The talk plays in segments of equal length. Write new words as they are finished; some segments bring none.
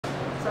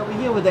So we're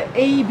here with the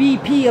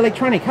ABP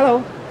Electronics.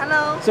 Hello.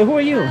 Hello. So who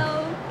are you?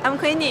 Hello. I'm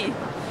Queenie.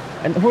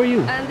 And who are you?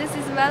 And this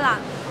is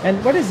Bella.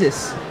 And what is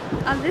this?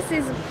 And this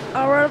is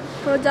our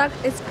project.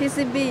 It's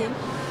PCB.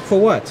 For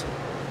what?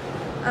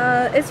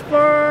 It's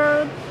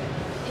for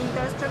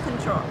industrial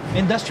control.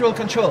 Industrial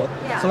control.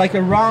 Yeah. So like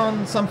a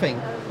round something.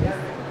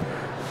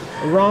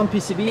 A round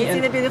PCB.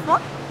 Isn't it beautiful?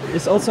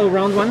 It's also a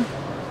round one.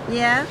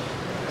 Yeah.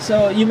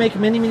 So you make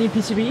many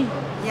PCB.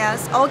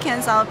 Yes, all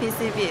kinds of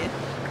PCB.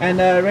 And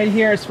right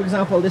here is, for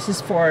example, this is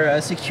for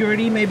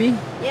security maybe.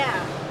 Yeah.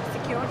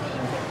 Security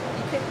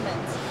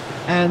equipment.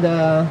 And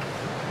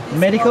It's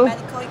medical. for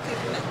medical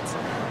equipment.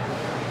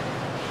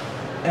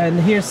 And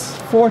here's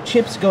 4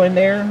 chips going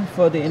there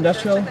for the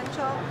industrial.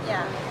 Control.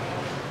 Yeah.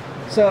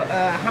 So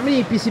how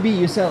many PCB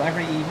you sell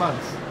every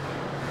month?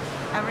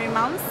 Every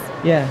month.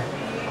 Yeah.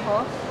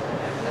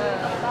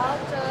 About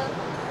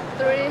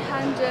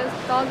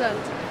 300,000.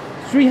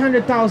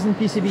 300,000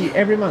 PCB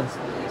every month.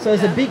 So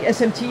it's a big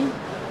SMT.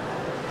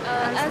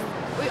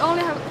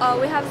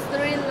 We have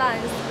 3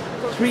 lines.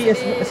 For 3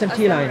 PCB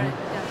SMT line.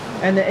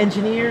 Yeah. And the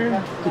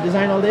engineer to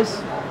design all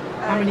this?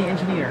 How many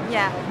engineer?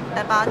 Yeah,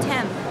 about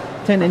 10.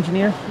 10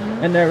 engineer.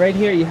 And right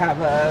here you have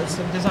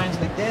some designs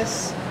like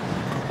this.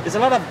 There's a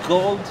lot of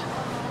gold.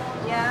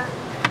 Yeah.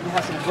 You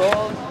have some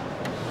gold.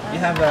 You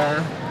have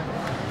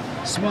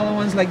smaller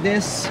ones like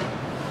this.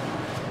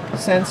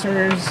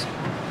 Sensors.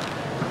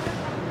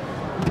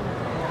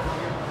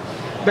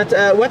 But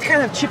what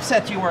kind of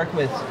chipset you work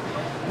with?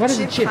 What is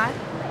a chip? Chipset?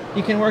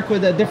 You can work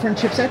with a different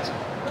chipset?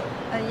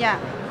 Yeah.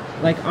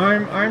 Like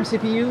ARM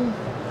CPU?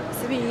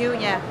 CPU,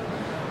 yeah.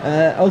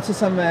 Also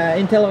some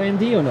Intel or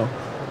AMD or no?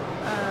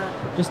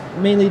 Just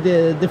mainly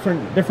the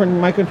different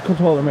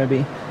microcontroller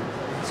maybe.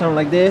 Something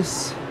like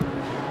this.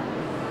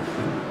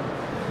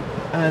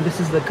 And this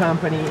is the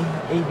company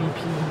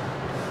ABP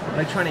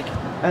Electronics.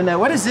 And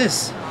what is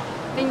this?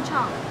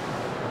 Linchang.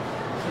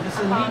 So this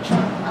is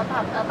Linchang.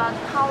 About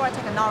power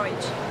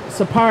technology.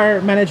 So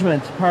power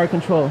management, power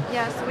control.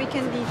 Yes, we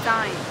can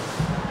design.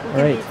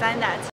 We Right. can design that.